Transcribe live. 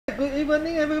good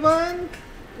evening everyone.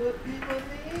 Good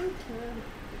evening.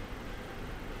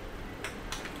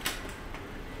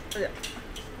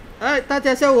 Hai, 大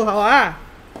家下午好啊。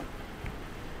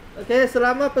Okay,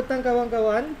 selamat petang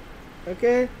kawan-kawan.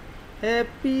 Okay,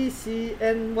 happy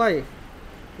CNY.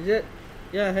 Is it?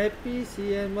 Yeah, happy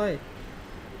CNY.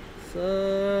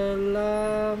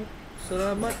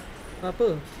 Selamat apa?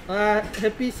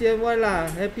 Happy CNY lah.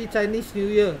 Happy Chinese New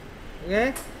Year.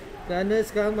 Okay? Kerana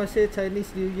sekarang masih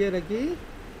Chinese New Year lagi.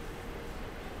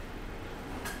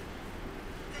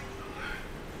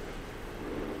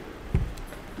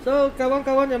 So,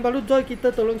 kawan-kawan yang baru join kita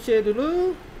tolong share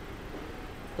dulu.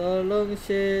 Tolong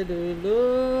share dulu.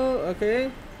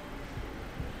 Okay.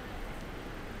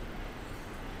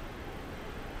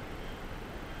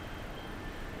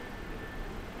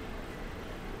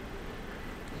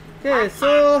 Okay,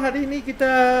 so hari ini kita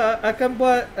akan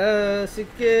buat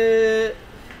sikit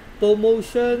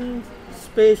promotion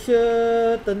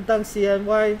special tentang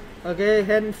CNY. Okay,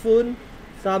 handphone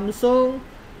Samsung.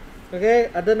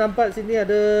 Okay, ada nampak sini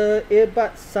ada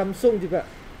earbuds Samsung juga.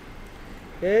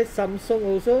 Okay, Samsung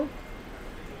also.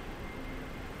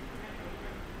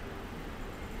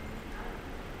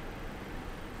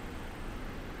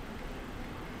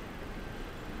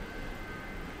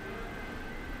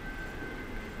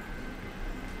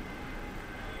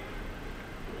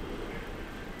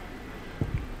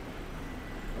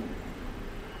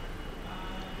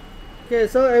 Okay,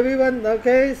 so everyone,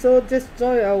 okay, so just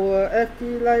join our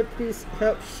FB Live. Please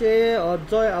help share or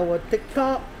join our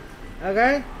TikTok,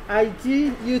 okay,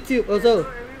 IG, YouTube also.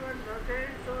 So everyone,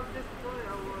 okay, so just join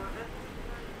our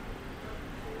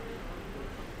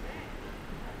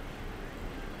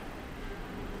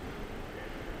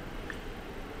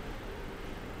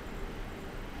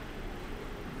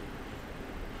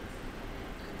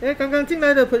FB Live. 刚刚进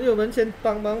来的朋友们，先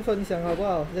帮忙分享好不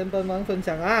好？先帮忙分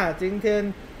享啊！今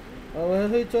天我们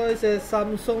会做一些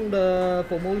Samsung 的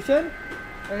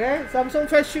promotion。Okay, Samsung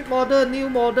flagship model, new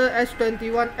model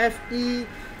S21 FE,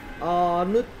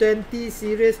 Note 20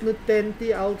 series, Note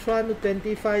 20 Ultra, Note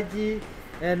 20 5G,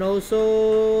 and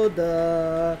also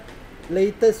the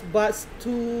latest Buds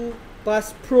 2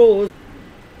 Buds Pro.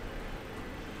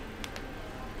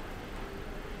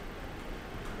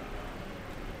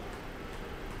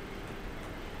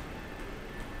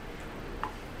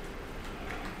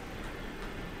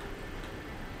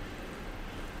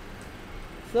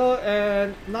 So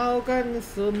and now kan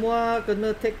semua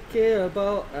kena take care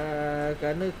about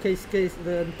kerana case-case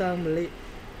tentang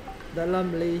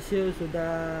dalam Malaysia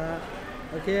sudah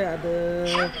okay, ada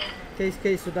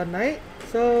case-case sudah naik.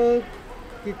 So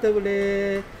kita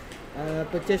boleh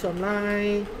purchase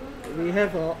online. We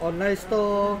have a online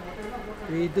store.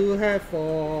 We do have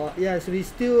for yes, we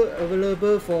still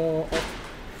available for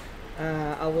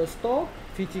our store,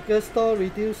 physical store,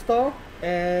 retail store,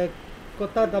 and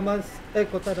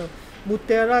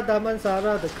Mutiara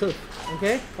Damansara the curve,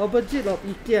 okay, opposite of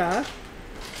IKEA.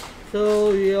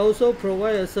 So we also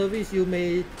provide a service. You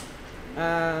may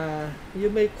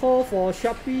call for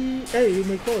Shopee. You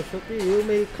may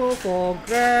call for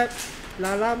Grab,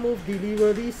 Lala Move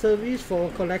delivery service for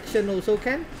collection also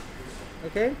can.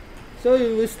 Okay, so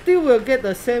you still will get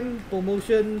the same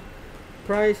promotion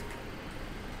price.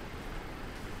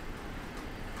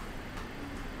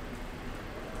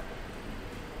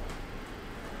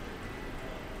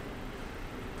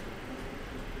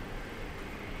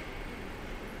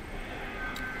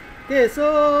 Okay,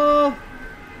 so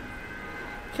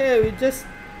we just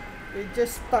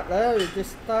start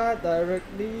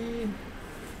directly.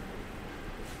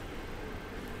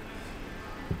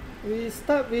 We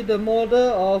start with the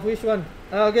model of which one?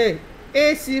 Okay,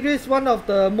 A series, one of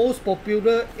the most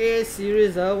popular A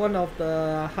series, one of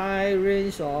the high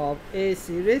range of A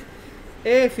series,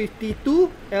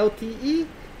 A52 LTE,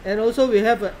 and also we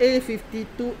have a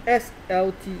A52S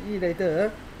LTE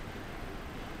later.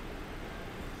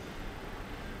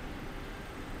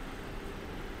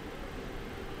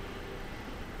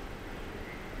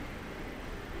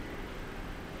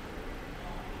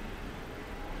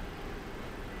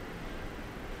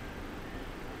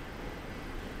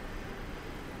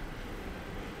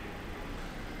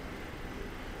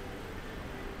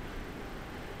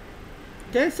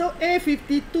 Okay, so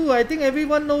A52, I think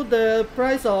everyone know the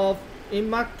price of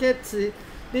in market.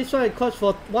 This one it costs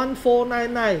for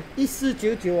 1499,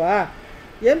 1499啊。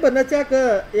原本的价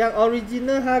格yang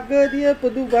original harga dia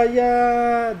perlu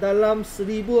bayar dalam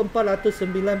 1499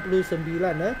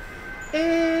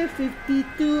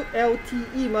 A52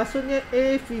 LTE maksudnya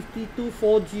A52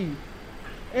 4G.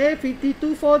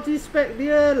 A52 4G spec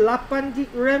dia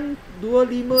 8GB RAM,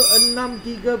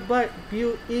 256GB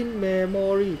built-in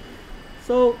memory.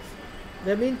 So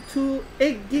that means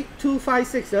 8GB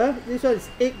 256 this one is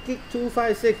 8GB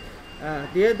 256.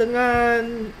 Dia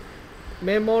dengan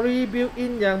memory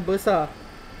built-in yang besar.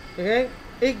 Okay,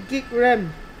 8GB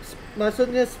RAM,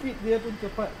 maksudnya speed dia pun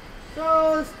cepat. So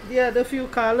dia ada few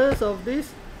colors of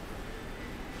this.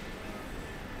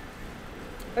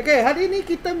 Okay, hari ni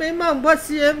kita memang buat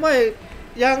CNY.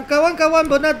 Yang kawan-kawan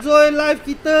pernah join live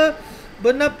kita,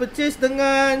 pernah purchase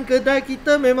dengan kedai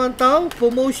kita, memang tahu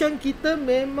promotion kita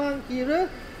memang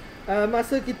kira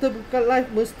masa kita buka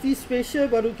live mesti special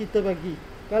baru kita bagi.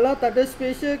 Kalau tak ada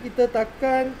special, kita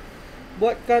takkan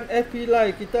buatkan FP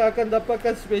live. Kita akan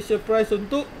dapatkan special price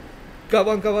untuk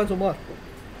kawan-kawan semua.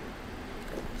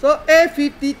 So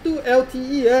A52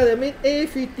 LTE that means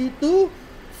A52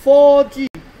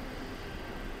 4G.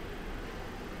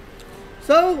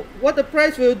 So what the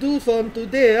price will do from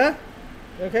today,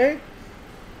 okay?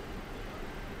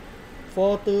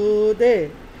 For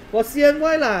today, for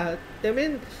CNY lah. I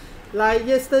mean, like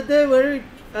yesterday,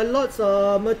 a lots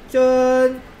of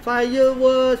merchant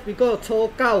fireworks because of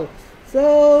Chokao.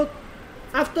 So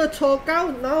after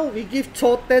Chokao, now we give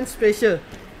Choten special.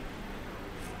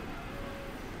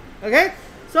 Okay,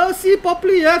 so see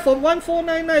properly, from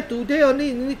 1499 today only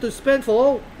you need to spend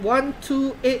for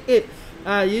 1288.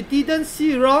 You didn't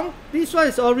see wrong. This one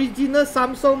is original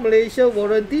Samsung Malaysia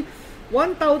warranty.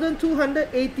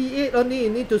 1288 only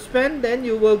you need to spend. Then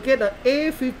you will get a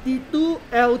A52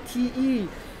 LTE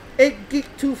 8GB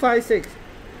 256.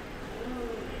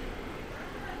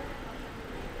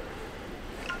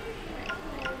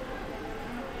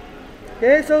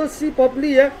 Okay, so see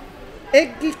properly,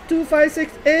 8GB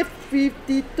 256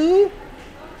 A52.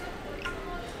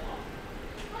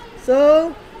 So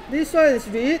this one is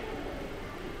with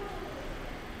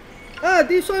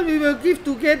this one we will give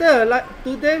together. Like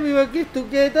today we will give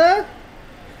together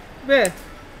where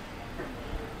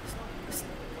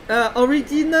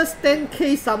original stand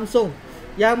case Samsung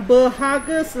yang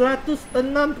berharga 169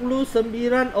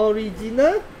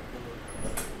 original.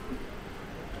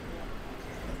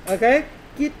 Okay,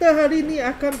 kita hari ni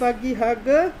akan bagi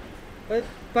harga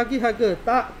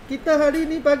kita hari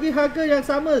ni bagi harga yang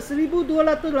sama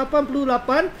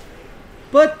 1288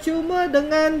 percuma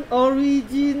dengan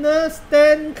original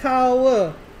stand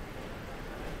cover.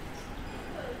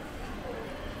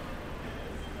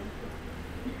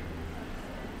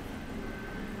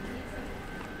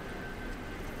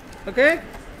 Okay,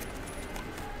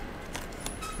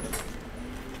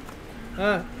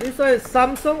 this one is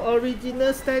Samsung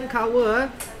original stand cover.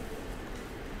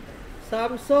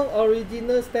 Samsung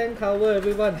original stand cover,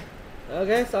 everyone.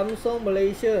 Okay, Samsung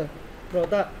Malaysia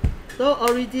product. So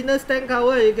original stand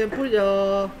cover, you can put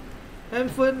your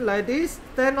handphone like this,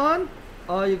 stand on,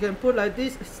 or you can put like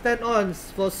this, stand on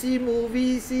for see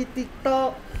movie, see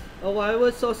TikTok, or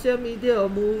whatever social media or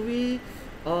movie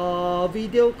or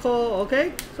video call.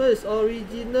 Okay, so it's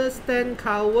original stand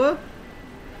cover.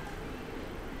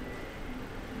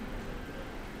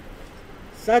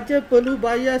 Saja perlu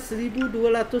bayar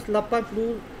 1288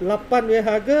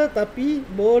 harga, tapi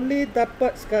boleh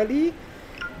dapat sekali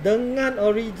dengan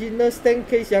original stand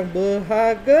case yang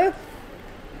berharga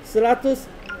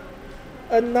 169.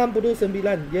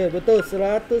 Ya, betul,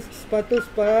 169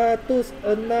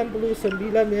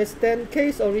 stand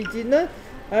case original.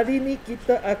 Hari ni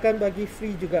kita akan bagi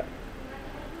free juga.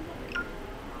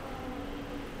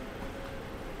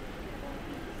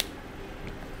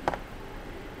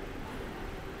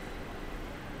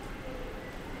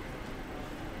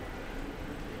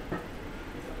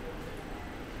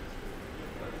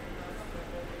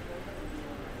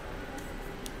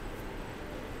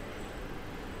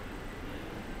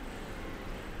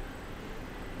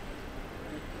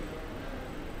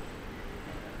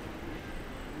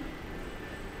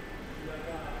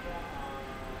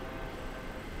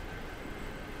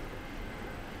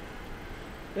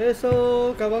 Okay, so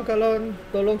kawan-kawan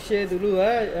tolong share dulu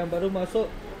yang baru masuk.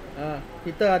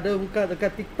 Kita ada buka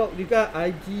dekat TikTok juga,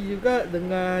 IG juga,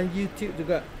 dengan YouTube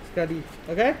juga sekali.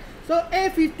 Okay, so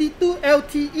A52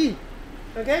 LTE.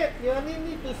 Okay, you only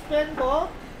need to spend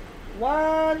for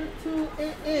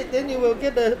 1288, then you will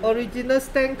get the original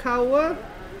stand cover.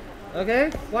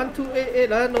 Okay,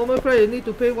 1288 normal price you need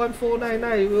to pay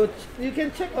 1499. You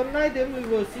can check online, then we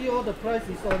will see all the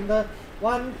prices on the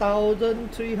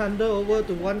 1,300 over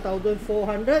to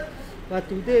 1,400, but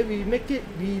today we make it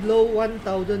below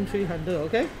 1,300.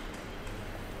 Okay,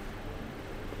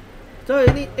 so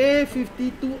ini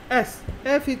A52s,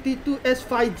 A52s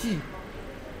 5G.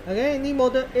 Okay, ini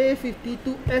model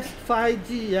A52s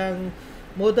 5G yang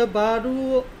model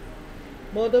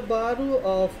baru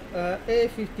of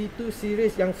A52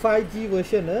 series yang 5G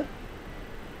version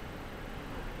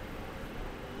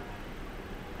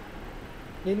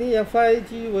ini yang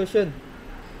 5G version.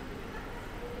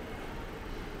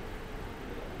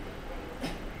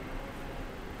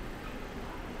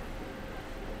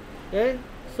 Okay,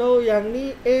 so yang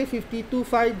ni A52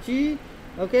 5G.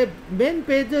 Okay, main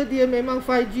beza dia memang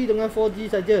 5G dengan 4G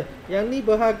saja. Yang ni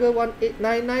berharga 1899,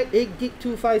 8GB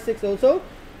 256 also.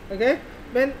 Okay,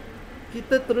 main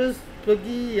kita terus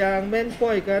pergi yang main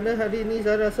point kerana hari ni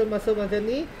saya rasa masa macam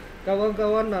ni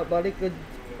kawan-kawan nak balik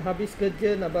habis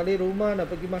kerja, nak balik rumah,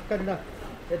 nak pergi makan dah.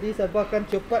 Jadi sabarkan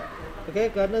cepat. Okay,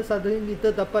 kerana saat ini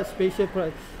kita dapat special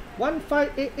price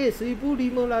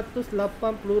 1588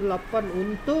 1588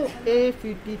 untuk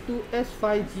A52s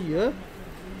 5G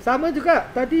Sama juga,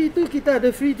 tadi itu kita ada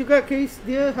free juga case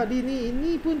dia hari ni.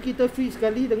 Ini pun kita free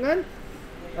sekali dengan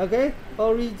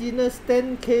original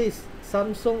stand case,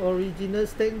 Samsung original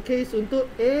stand case untuk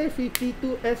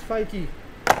A52s 5G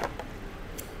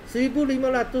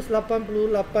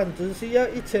 1588，只需要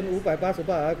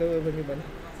1588各位朋友们。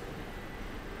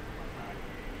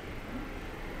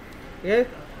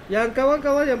Yang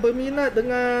kawan-kawan yang berminat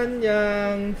dengan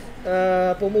yang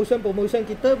promotion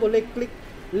kita boleh klik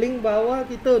link bawah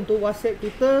kita untuk WhatsApp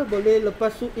kita, boleh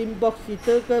lepas tu inbox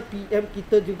kita ke PM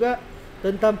kita juga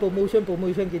tentang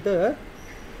promotion kita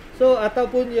So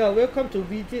ataupun welcome to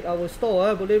visit our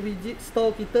store boleh visit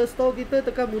store kita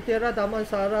tekan Mutiara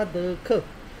Damansara Deke.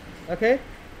 Okay,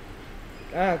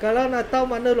 kalau nak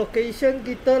tahu mana location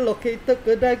kita, located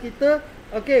kedai kita,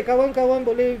 okay, kawan-kawan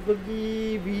boleh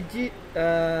pergi visit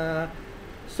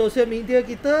social media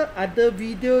kita. Ada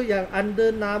video yang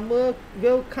under nama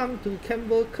Welcome to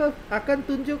CamWorld akan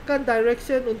tunjukkan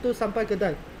direction untuk sampai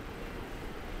kedai.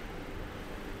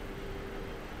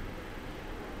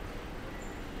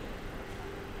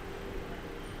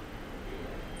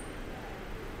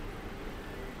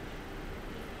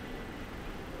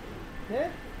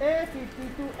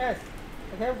 A52s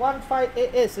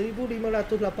 1588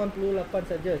 1588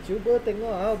 saja. Cuba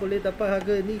tengok boleh dapat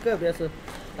harga ni ke biasa.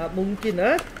 Mungkin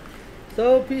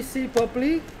So please see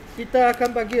properly. Kita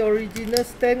akan bagi original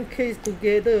stand case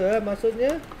together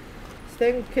maksudnya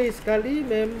stand case sekali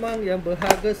memang yang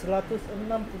berharga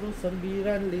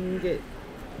RM169.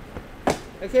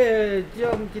 Okay,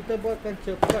 jom kita buatkan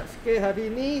cepat sikit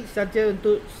hari ni saja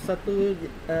untuk satu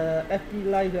FB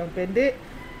live yang pendek.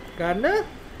 Kerana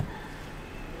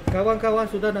kawan-kawan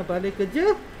sudah nak balik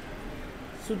kerja,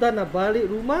 sudah nak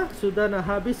balik rumah, sudah nak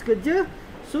habis kerja,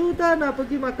 sudah nak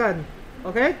pergi makan.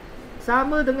 Okay,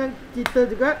 sama dengan kita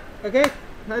juga. Okay,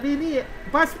 hari ni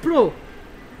Buds Pro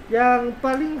yang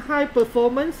paling high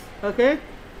performance. Okay,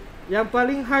 yang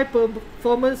paling high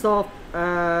performance of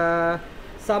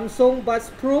Samsung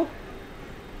Buds Pro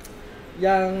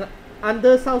yang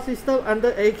under sound system,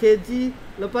 under AKG.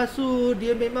 Lepas tu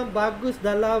dia memang bagus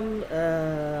dalam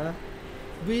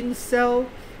wind cell,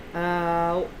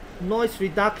 noise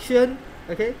reduction.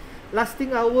 Okay,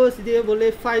 lasting hours dia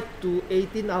boleh 5 to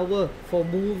 18 hour for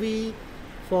movie,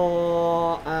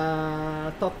 for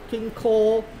talking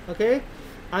call, okay,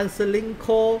 answering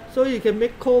call. So you can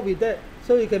make call with that.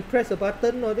 So you can press a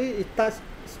button or it touch,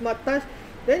 smart touch,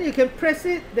 then you can press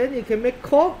it, then you can make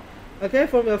call, okay,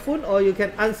 from your phone, or you can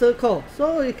answer call.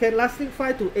 So it can lasting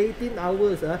 5 to 18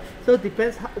 hours. So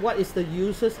depends what is the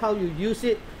uses, how you use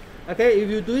it. Okay, if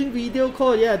you're doing video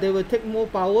call, they will take more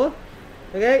power.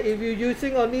 Okay, if you're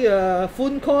using only a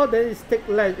phone call, then it's take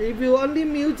less. If you only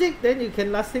music, then you can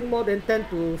lasting more than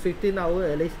 10 to 15 hours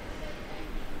at least.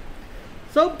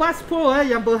 So Buds Pro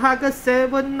yang berharga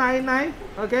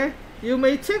 799. Okay, you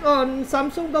may check on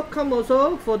Samsung.com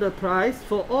also for the price.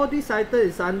 For all these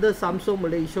items is under Samsung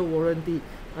Malaysia warranty.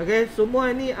 Okay,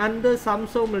 semua ini under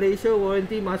Samsung Malaysia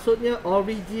warranty. Maksudnya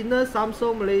original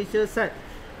Samsung Malaysia set.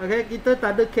 Okay, kita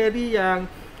tak ada carry yang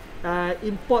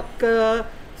import ke,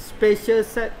 special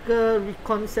set ke,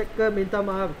 recon set ke. Minta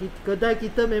maaf, kedai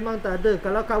kita memang tak ada.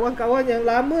 Kalau kawan-kawan yang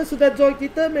lama sudah join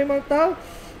kita memang tahu,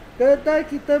 kedai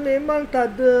kita memang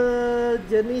tak ada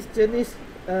jenis-jenis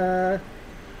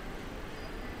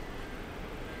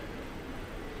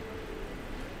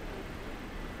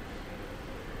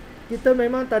kita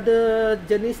memang tak ada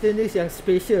jenis-jenis yang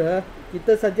special.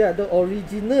 Kita saja ada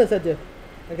original saja.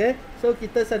 Okay, so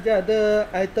kita saja ada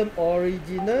item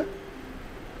original.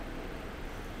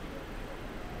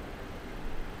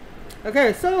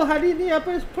 Okay, so hari ni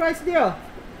apa price dia?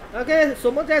 Okay,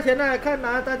 什么价钱呢？看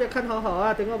大家看好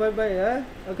好tengok baik-baik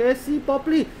Okay, see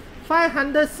properly.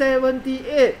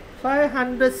 578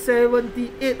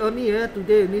 only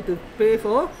today you need to pay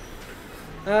for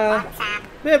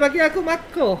Be, bagi aku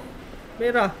makro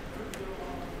merah.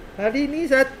 Hari ni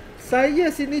saya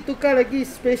sini tukar lagi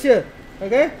special.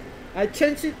 Okay, I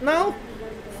change it now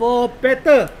for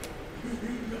better.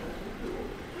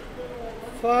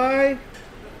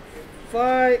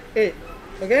 558.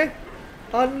 Okay,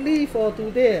 only for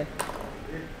today.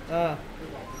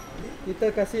 Kita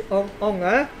kasih on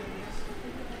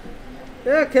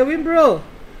Yeah, Kevin bro,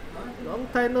 long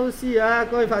time no see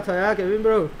各位发财Kevin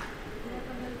bro。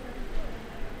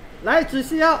来，只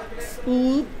需要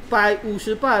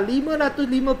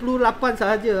558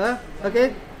 sahaja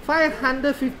Okay,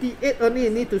 558 only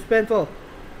need to spend for.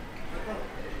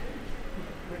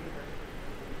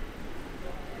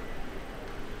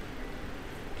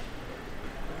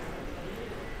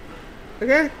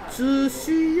 Okay, 只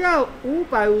需要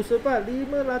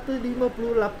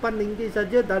558 ringgit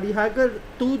saja dari harga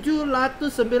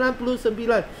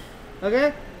 799.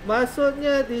 Okay,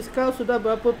 maksudnya diskaun sudah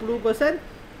berapa puluh persen?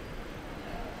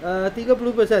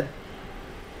 30%.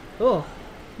 Oh,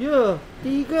 ya,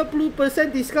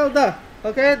 30% diskaun dah.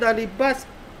 Okay, dari bus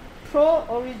Pro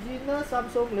original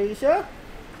Samsung Malaysia.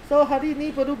 So hari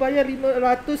ni perlu bayar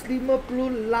 558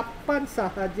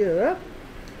 sahaja.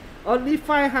 Only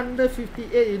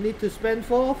 558 you need to spend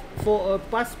for a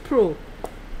Bus Pro.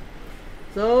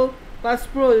 So Bus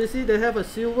Pro, you see they have a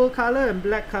silver color and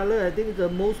black color. I think the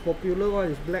most popular one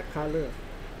is black color.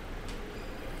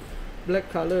 Black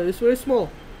color is very small.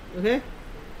 Okay,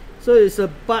 so it's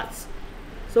a buds,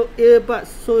 so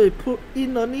earbuds. So you put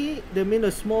in only, they mean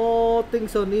the small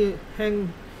things only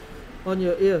hang on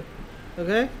your ear.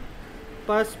 Okay,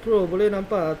 Bus Pro boleh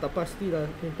nampak, tak pasti lah,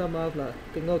 minta maaf lah.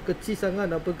 Tengok kecil sangat,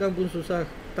 nak pegang pun susah,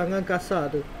 tangan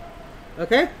kasar tu.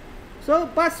 Okay, so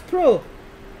Bus Pro.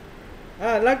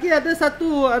 Lagi ada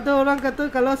satu, ada orang kata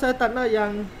kalau saya tak nak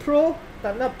yang Pro,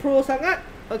 tak nak Pro sangat.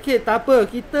 Okay, tak apa,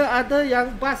 kita ada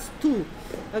yang Bus 2.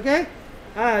 Okay,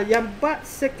 yang Buds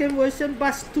second version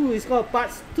Buds 2 is called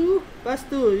Buds 2. Buds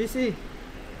 2, you see,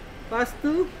 Buds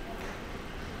 2.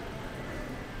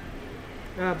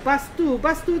 Buds 2,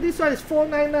 Buds 2, this one is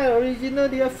 499.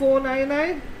 Original dia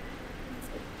 499.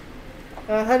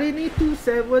 Hari ni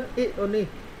 278 only.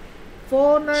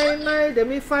 499, that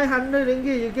means 500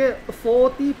 ringgit, you get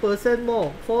 40%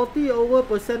 more, 40 over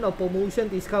percent of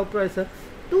promotion discount price.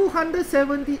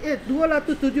 278,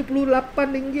 278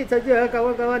 ringgit saja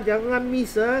kawan-kawan. Jangan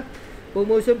miss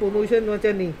promotion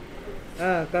macam ni.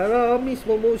 Kalau miss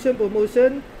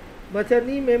promotion macam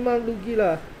ni memang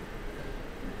rugilah.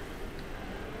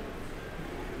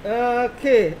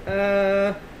 Okay,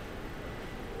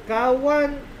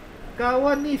 kawan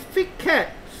ni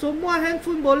FitCat, semua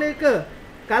handphone boleh ke?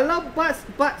 Kalau Buds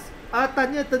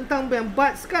tanya tentang yang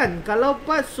Buds kan. Kalau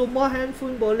Buds semua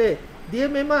handphone boleh. Dia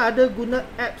memang ada guna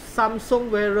apps,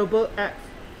 Samsung wearable apps.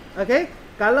 Okay,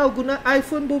 kalau guna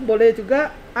iPhone pun boleh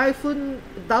juga. iPhone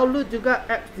download juga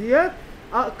apps dia.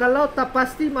 Kalau tak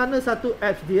pasti mana satu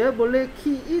apps dia, boleh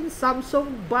key in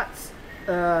Samsung Buds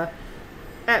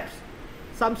apps.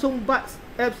 Samsung Buds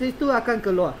apps itu akan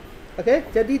keluar. Okay,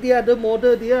 jadi dia ada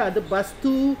model dia, ada Buds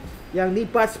 2, yang ni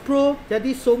Buds Pro.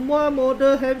 Jadi semua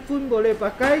model handphone boleh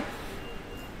pakai,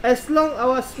 as long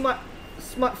our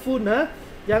smartphone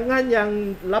jangan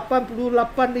yang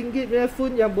 88 ringgit punya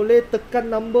phone yang boleh tekan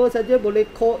number saja, boleh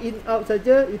call in out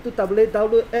saja, itu tak boleh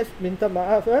download apps, minta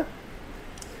maaf.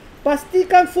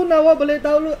 Pastikan phone awak boleh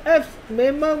download apps,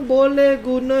 memang boleh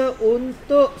guna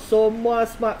untuk semua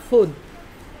smartphone.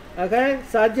 Okay,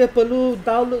 saja perlu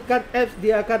downloadkan apps,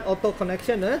 dia akan auto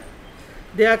connection.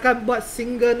 Dia akan buat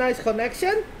synchronized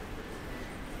connection.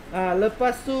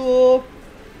 Lepas tu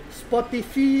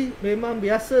Spotify memang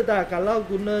biasa dah. Kalau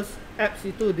guna apps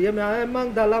itu, dia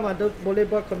memang dalam ada boleh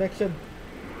buat connection.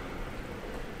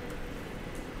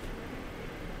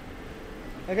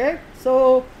 Okay,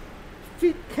 so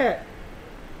FitCat,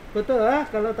 betul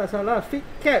kalau tak salah,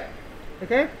 FitCat.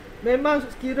 Okay, memang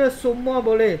kira semua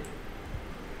boleh.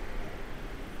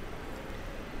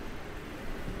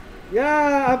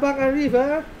 Ya, Abang Arif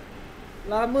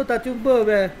lama tak jumpa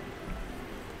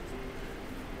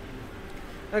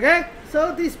Okay,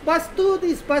 so this Buds 2,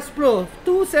 this Buds Pro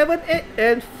 278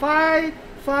 and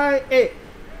 558.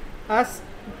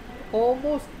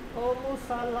 Almost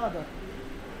salah dah.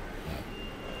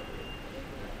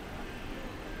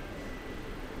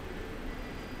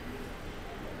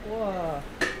 Wah.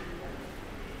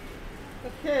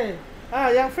 Okay.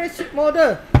 Yang flagship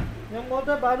model. Yang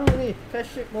model baru ni,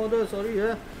 flagship model, sorry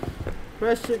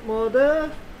flagship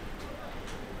model.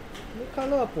 Ni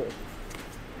color apa?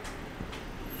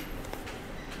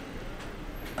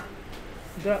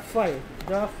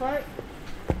 Graphite.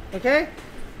 Okay,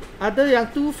 Ada yang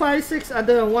 256,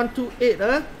 ada yang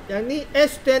 128 Yang ni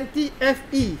S20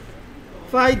 FE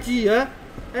 5G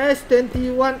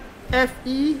S21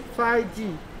 FE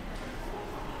 5G.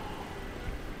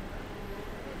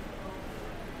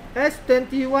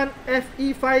 S21 FE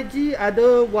 5G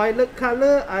ada violet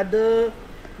color, ada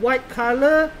white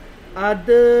color,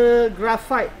 ada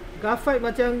graphite. Graphite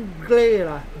macam grey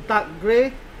lah, dark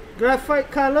grey.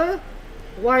 Graphite color,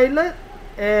 violet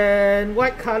and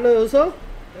white color also.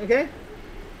 Okay.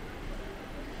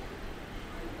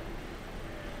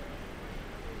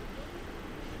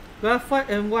 Graphite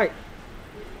and white.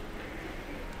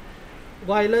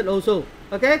 Violet also.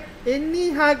 Okay.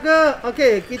 Ini harga,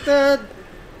 okay, kita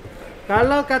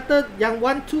kalau kata yang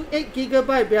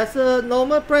 128GB biasa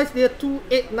normal price dia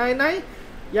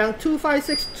 2899, yang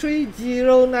 256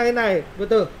 3099.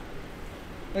 Betul.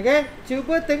 Okay,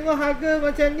 cuba tengok harga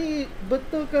macam ni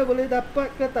betul ke, boleh dapat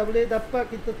ke tak boleh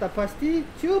dapat, kita tak pasti.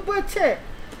 Cuba check.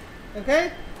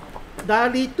 Okay,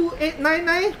 dari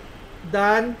 2899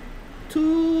 dan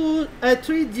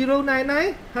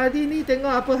 3099, hari ni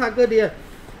tengok apa harga dia.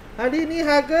 Hari ni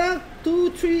harga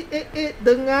 2388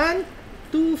 dengan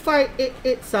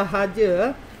 2588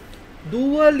 sahaja.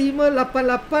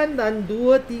 2588 dan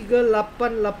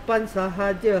 2388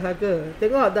 sahaja harga.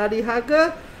 Tengok dari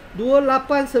harga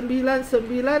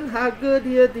 2899, harga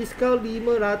dia diskaun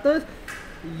 500.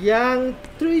 Yang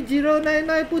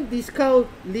 3099 pun diskaun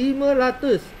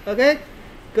 500. Okay,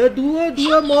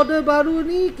 kedua-dua model baru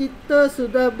ni kita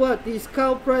sudah buat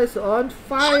discount price on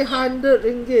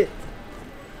RM500.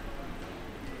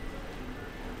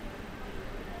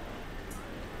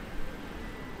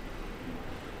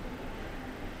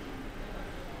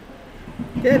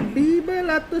 Okay,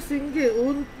 RM500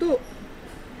 untuk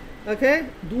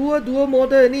dua-dua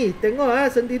model ni. Tengok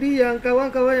sendiri yang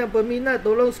kawan-kawan yang peminat,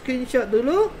 tolong screenshot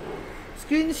dulu.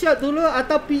 Screenshot dulu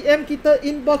atau PM kita,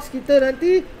 inbox kita,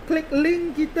 nanti klik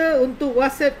link kita untuk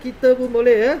WhatsApp kita pun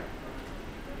boleh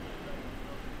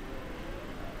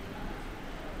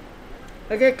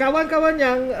Okay, kawan-kawan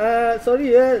yang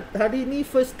sorry hari ni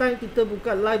first time kita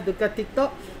buka live dekat TikTok.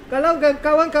 Kalau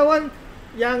kawan-kawan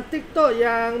yang TikTok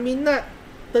yang minat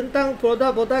tentang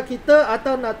produk-produk kita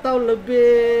atau nak tahu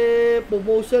lebih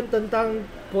promotion tentang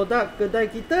produk kedai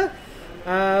kita,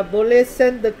 boleh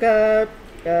send dekat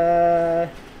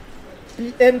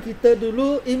PM kita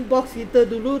dulu, inbox kita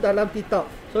dulu dalam TikTok.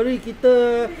 Sorry,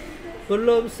 kita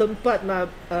belum sempat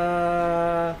nak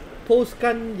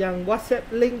postkan yang WhatsApp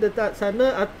link dekat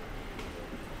sana.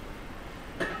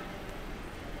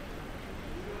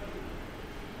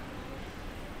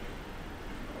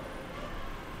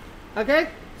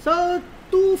 Okay, so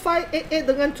 2588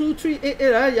 dengan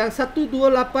 2388 yang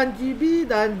 128GB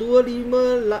dan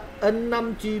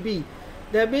 256GB.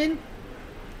 That mean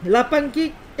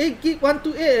 8GB, 8GB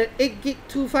 128 and 8GB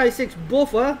 256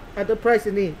 both ada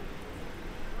price ini.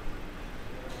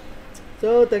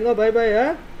 So tengok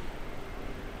bye-bye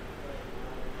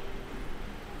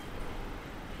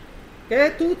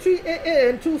Okay, 2388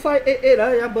 and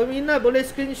 2588 yang berminat boleh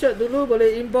screenshot dulu,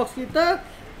 boleh inbox kita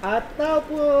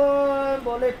ataupun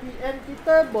boleh PM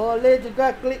kita, boleh juga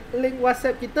klik link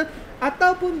WhatsApp kita,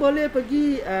 ataupun boleh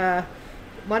pergi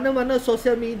mana-mana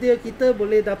sosial media kita,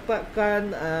 boleh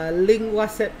dapatkan link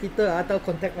WhatsApp kita atau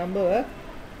contact number.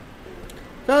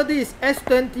 So this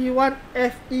S21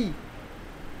 FE.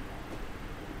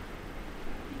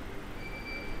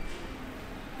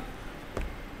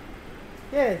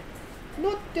 Okay,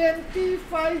 Note 20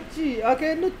 5G.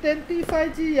 Okay, Note 20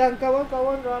 5G yang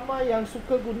kawan-kawan ramai yang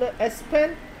suka guna S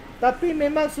Pen, tapi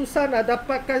memang susah nak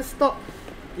dapatkan stok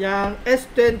yang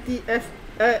S20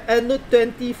 Note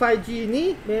 20 5G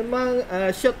ni. Memang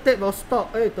short type of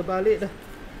stock. Terbalik dah.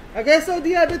 Okay, so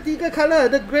dia ada 3 color.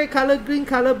 Ada grey color, green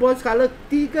color, bronze color.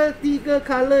 Tiga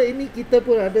color ini kita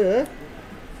pun ada.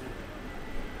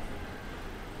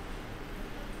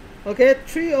 Okay,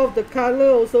 3 of the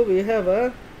color also we have.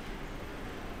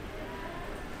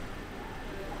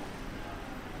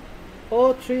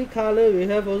 All 3 color we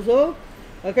have also.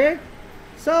 Okay,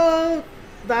 so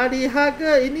dari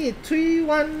harga ini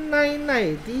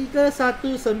 3199,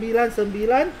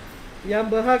 3199 yang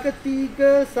berharga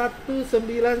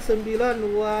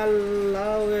 3199.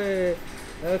 Walau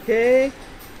okay,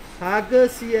 harga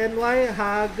CNY,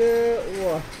 harga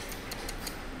wah,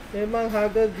 memang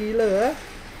harga gila.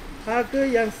 Harga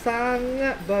yang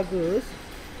sangat bagus.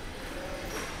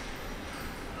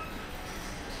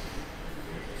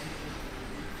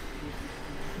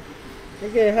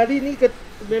 Okay, hari ni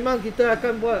memang kita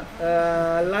akan buat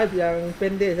live yang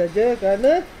pendek saja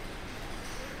kerana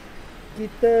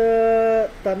kita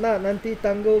tak nak nanti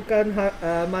tangguhkan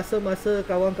masa-masa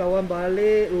kawan-kawan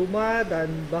balik rumah dan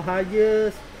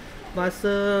bahaya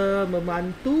masa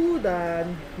memantu dan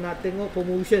nak tengok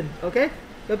promotion. Okay,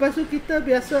 lepas tu kita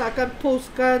biasa akan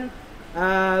postkan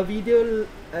video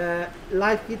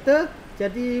live kita,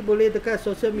 jadi boleh dekat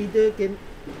social media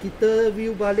kita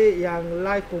view balik yang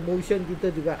live promotion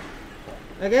kita juga.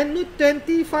 Okay, Note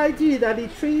 20 5G dari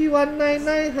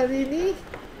 3199 hari ni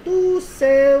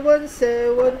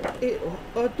 2778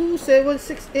 or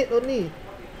 2768 only.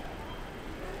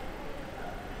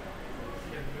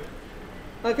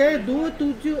 Okay,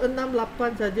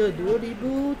 2768 saja,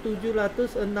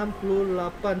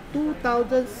 2768,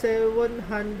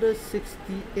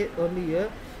 2768 only ya.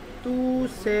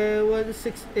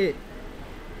 2768.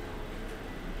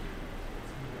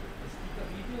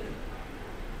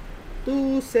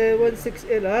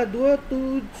 2768 lah,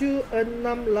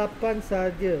 2768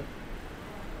 saja.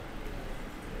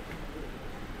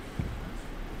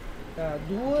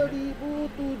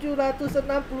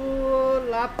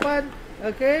 2768.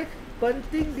 Okay,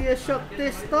 penting dia short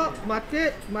test stock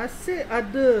market masih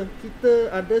ada,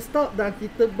 kita ada stock dan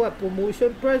kita buat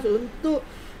promotion price untuk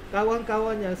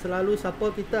kawan-kawan yang selalu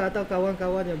support kita atau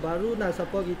kawan-kawan yang baru nak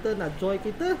support kita, nak join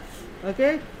kita.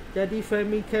 Okay, jadi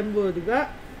family CamWorld juga.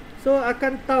 So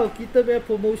akan tahu kita punya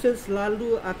promotion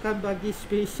selalu akan bagi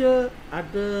special,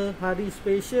 ada hari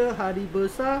special, hari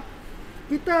besar.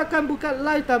 Kita akan buka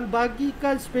live dan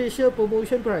bagikan special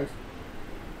promotion price.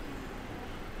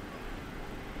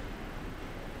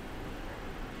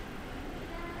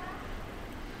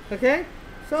 Okay,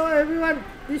 so everyone,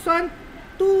 this one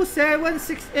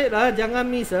 2768 lah, jangan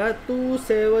miss lah,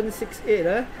 2768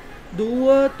 lah,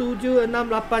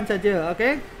 2768 saja.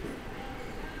 Okay,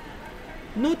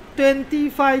 Note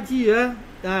 20 5G ya.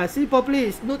 See properly,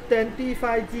 it's Note 20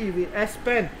 5G with S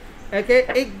Pen.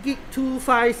 Okay, 8GB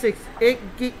 256,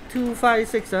 8GB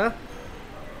 256 ah.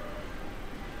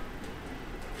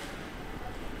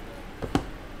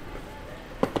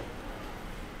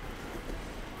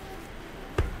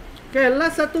 Okay,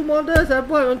 last satu model saya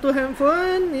buat untuk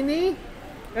handphone ini.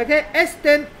 Okay,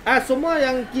 S10 semua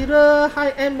yang kira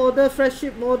high end model,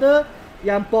 flagship model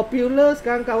yang popular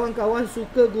sekarang kawan-kawan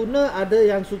suka guna, ada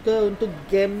yang suka untuk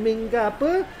gaming ke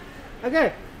apa.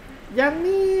 Okay, yang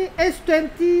ni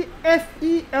S20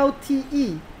 FE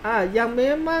LTE, yang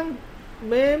memang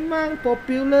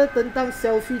popular tentang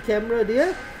selfie camera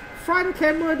dia. Front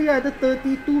camera dia ada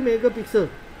 32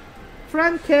 megapixel.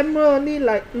 Front camera ni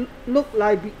like look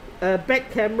like back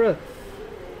camera.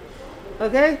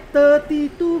 Okay,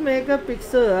 32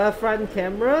 megapixel front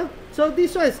camera. So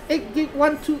this one is 8GB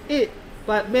 128.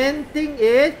 But main thing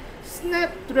is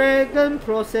Snapdragon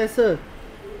processor.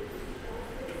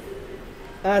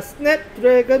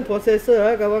 Snapdragon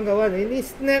processor kawan-kawan. Ini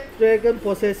Snapdragon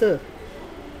processor.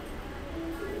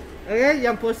 Okay,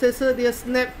 yang processor dia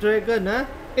Snapdragon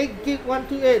 8GB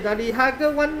 128 dari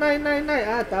harga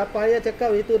 1999. Tak payah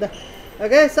cakap itu dah.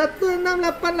 Okay,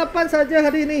 1688 saja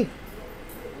hari ni.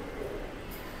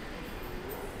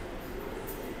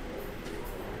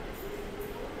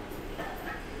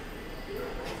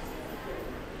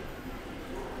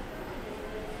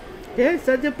 Okay,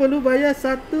 saja perlu bayar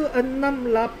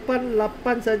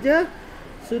 1688 saja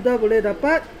sudah boleh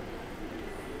dapat.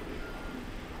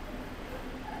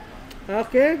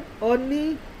 Okay,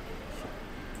 only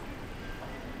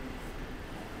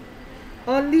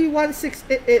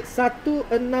 1688,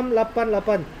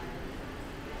 1688.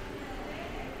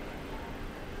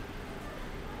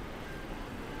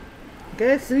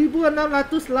 Okay,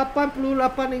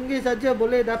 RM1688 saja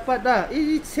boleh dapat dah。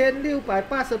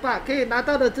1688块。可以拿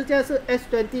到的这家是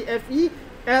S20 FE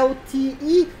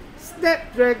LTE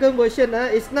Snapdragon version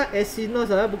It's not Exynos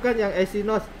bukan yang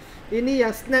Exynos. Ini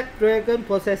yang Snapdragon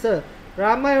processor.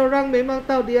 Ramai orang memang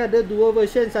tahu dia ada dua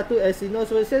version, satu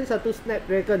Exynos version, satu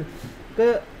Snapdragon.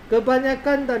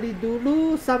 Kebanyakan dari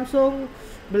dulu Samsung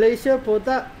Malaysia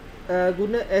produk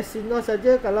guna Exynos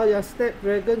saja. Kalau yang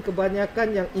Snapdragon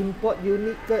kebanyakan yang import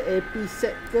unit ke AP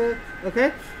set ke.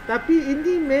 Okay, tapi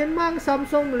ini memang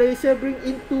Samsung Malaysia bring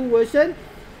in two version,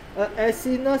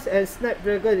 Exynos and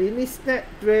Snapdragon. Ini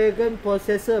Snapdragon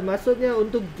processor, maksudnya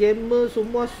untuk gamer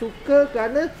semua suka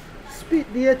kerana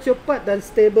speed dia cepat dan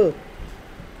stable.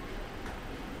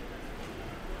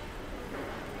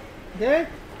 Okay,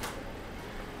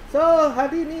 so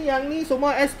hari ni yang ni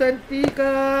semua S20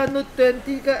 ke, Note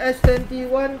 20 ke,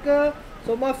 S21 ke,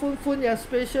 semua phone-phone yang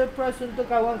special price untuk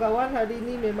kawan-kawan hari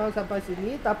ni memang sampai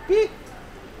sini. Tapi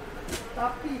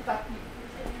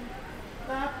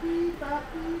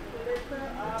kereta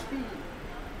api.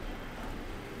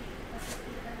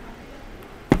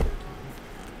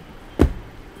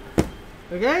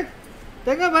 Okay.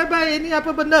 Tengok bye-bye, ini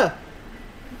apa benda?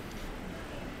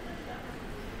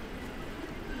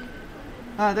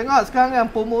 Tengok sekarang yang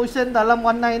promotion dalam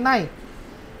 199.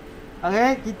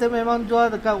 Okay, kita memang jual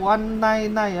dekat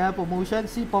 199 ya, promotion.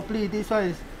 See properly, this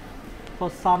one is for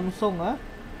Samsung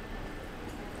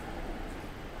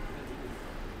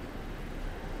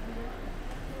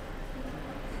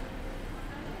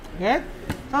Okay,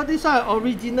 so this one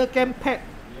original gamepad,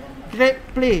 great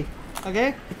play.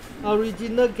 Okay,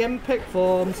 original gamepad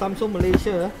from Samsung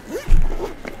Malaysia.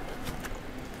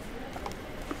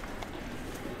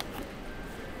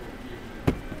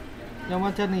 Yang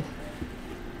macam ni.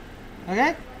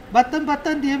 Okay,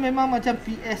 button dia memang macam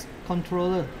PS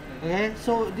controller. Okay,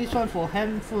 so this one for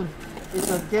handphone.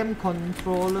 It's a game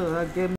controller, game